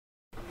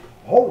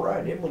All right,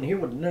 everyone here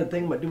with another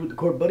thing I'm gonna do with the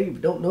chord buddy. If you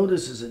don't know,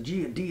 this is a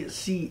G, a D, a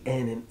C,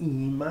 and an E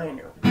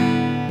minor.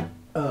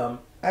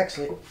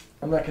 Actually,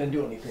 I'm not gonna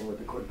do anything with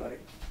the chord buddy.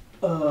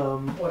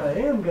 What I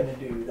am gonna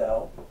do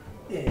though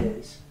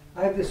is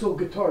I have this old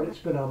guitar that's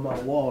been on my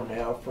wall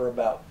now for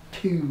about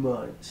 2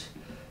 months.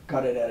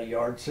 Got it at a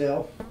yard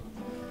sale,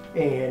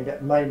 and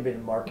it might have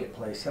been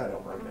Marketplace. I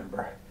don't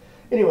remember.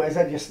 Anyways,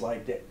 I just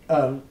liked it.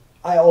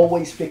 I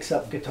always fix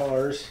up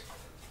guitars,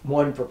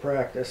 one for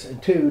practice,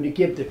 and two to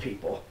give to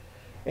people.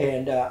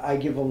 And I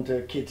give them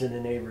to kids in the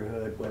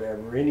neighborhood,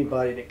 whatever.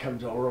 Anybody that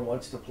comes over and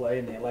wants to play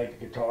and they like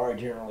the guitar, I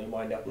generally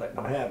wind up letting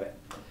them have it.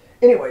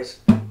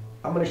 Anyways,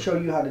 I'm going to show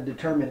you how to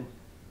determine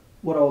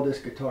what all this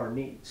guitar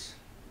needs.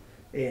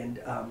 And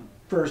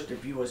first,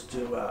 if you was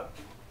to,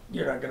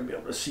 you're not going to be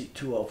able to see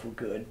too awful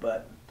good,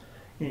 but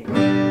anyway.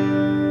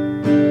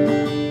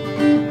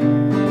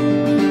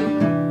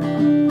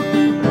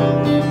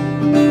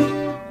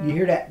 You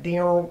hear that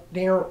down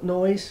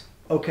noise?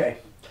 Okay.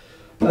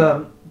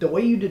 The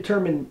way you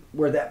determine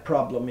where that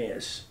problem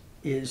is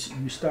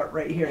you start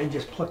right here and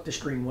just pluck the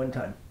string one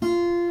time.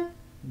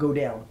 Go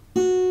down.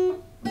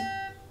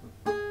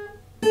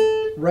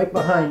 Right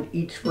behind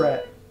each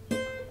fret.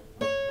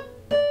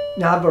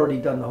 Now I've already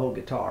done the whole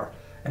guitar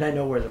and I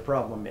know where the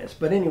problem is.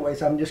 But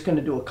anyways, I'm just going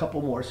to do a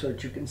couple more so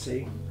that you can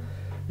see.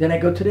 Then I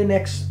go to the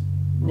next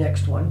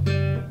one.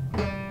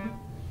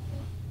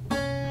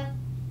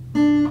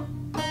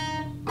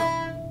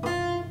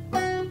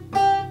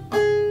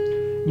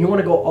 You want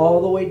to go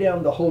all the way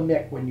down the whole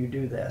neck when you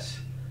do this.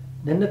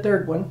 Then the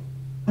third one.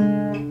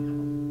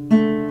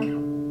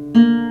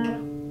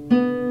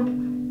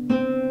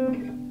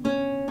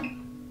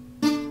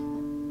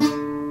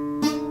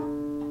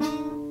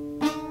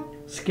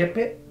 Skip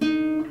it.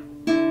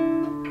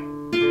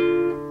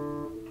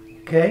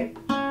 Okay.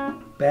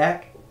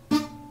 Back.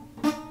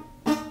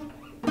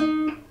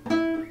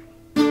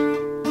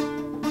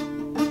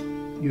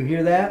 You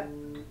hear that?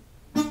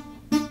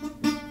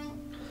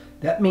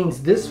 That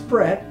means this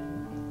fret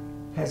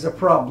has a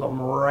problem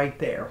right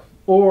there.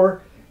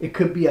 Or it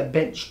could be a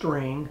bent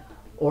string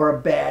or a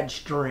bad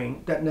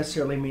string. Doesn't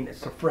necessarily mean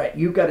it's the fret.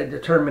 You've got to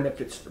determine if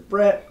it's the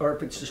fret or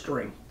if it's the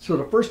string. So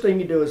the first thing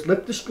you do is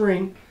lift the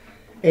string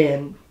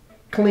and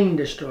clean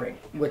the string,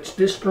 which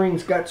this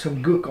string's got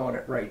some gook on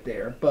it right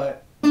there.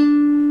 But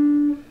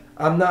I'm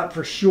not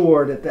for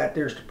sure that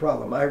there's the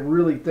problem. I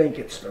really think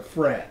it's the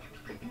fret.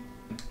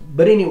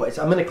 But anyways,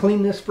 I'm going to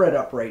clean this fret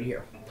up right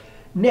here.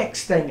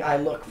 Next thing I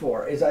look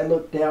for is I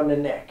look down the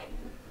neck.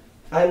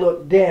 I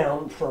look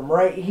down from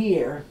right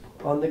here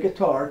on the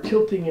guitar,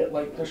 tilting it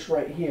like this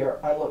right here.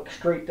 I look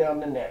straight down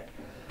the neck.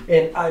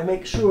 And I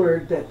make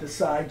sure that the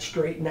side's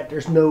straight and that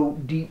there's no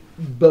deep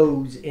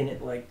bows in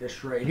it like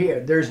this right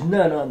here. There's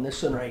none on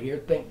this one right here,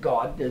 thank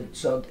God.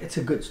 So it's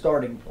a good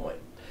starting point.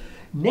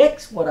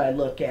 Next, what I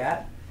look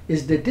at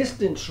is the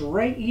distance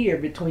right here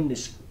between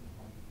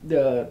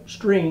the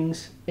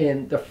strings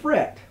and the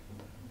fret.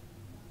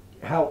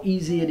 How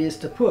easy it is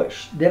to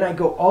push. Then I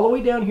go all the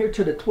way down here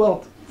to the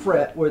 12th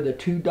fret where the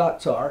 2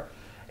 dots are,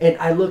 and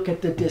I look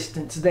at the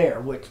distance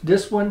there, which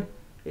this one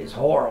is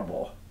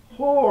horrible.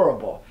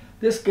 Horrible.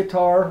 This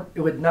guitar,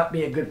 it would not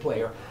be a good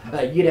player.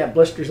 You'd have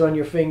blisters on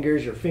your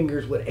fingers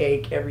would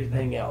ache,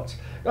 everything else.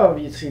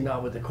 Obviously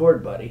not with the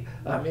chord buddy.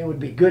 It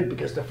would be good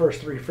because the first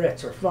 3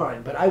 frets are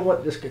fine, but I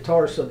want this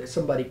guitar so that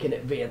somebody can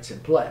advance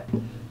and play.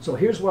 So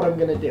here's what I'm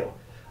going to do.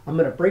 I'm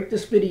going to break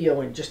this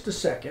video in just a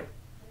second.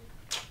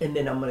 And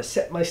then I'm going to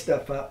set my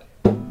stuff up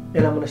and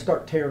I'm going to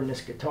start tearing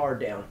this guitar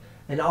down.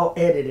 And I'll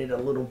edit it a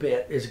little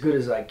bit as good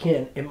as I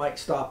can. It might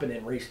stop it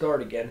and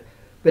restart again.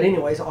 But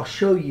anyways, I'll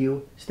show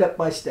you step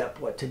by step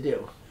what to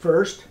do.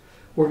 First,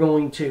 we're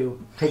going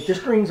to take the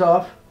strings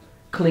off,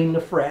 clean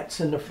the frets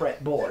and the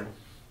fretboard.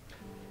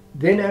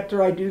 Then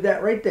after I do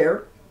that right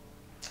there,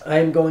 I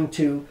am going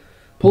to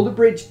pull the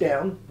bridge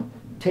down,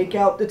 take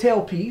out the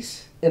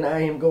tailpiece, and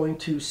I am going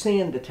to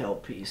sand the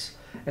tailpiece.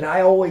 And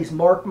I always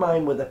mark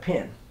mine with a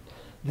pen.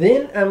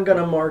 Then I'm going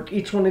to mark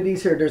each one of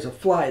these here. There's a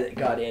fly that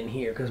got in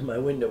here because my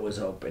window was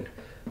open.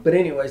 But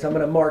anyways, I'm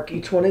going to mark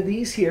each one of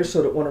these here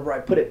so that whenever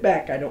I put it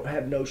back, I don't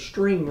have no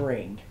string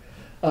ring,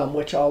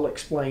 which I'll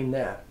explain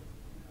that.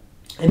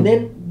 And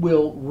then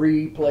we'll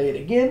replay it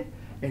again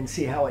and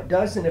see how it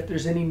does and if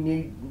there's any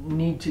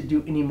need to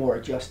do any more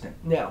adjusting.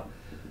 Now,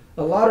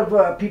 a lot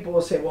of people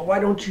will say, well, why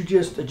don't you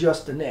just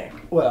adjust the neck?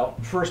 Well,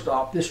 first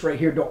off, this right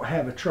here don't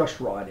have a truss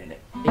rod in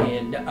it.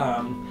 And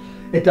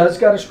it does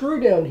got a screw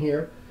down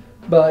here.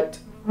 But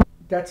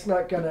it's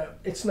not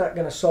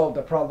gonna solve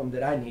the problem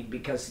that I need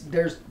because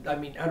I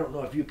don't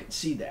know if you can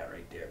see that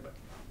right there, but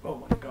oh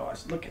my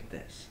gosh, look at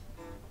this.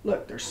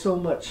 Look, there's so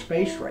much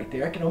space right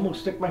there. I can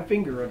almost stick my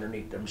finger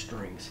underneath them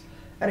strings.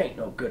 That ain't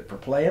no good for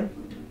playing.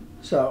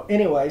 So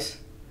anyways,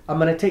 I'm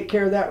gonna take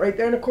care of that right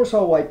there, and of course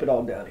I'll wipe it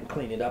all down and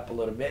clean it up a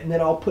little bit, and then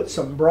I'll put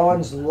some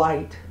bronze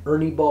light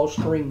Ernie Ball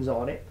strings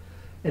on it,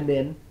 and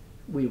then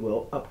we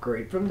will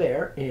upgrade from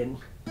there, and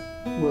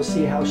we'll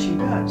see how she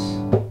does.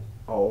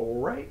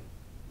 All right,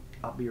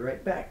 I'll be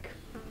right back.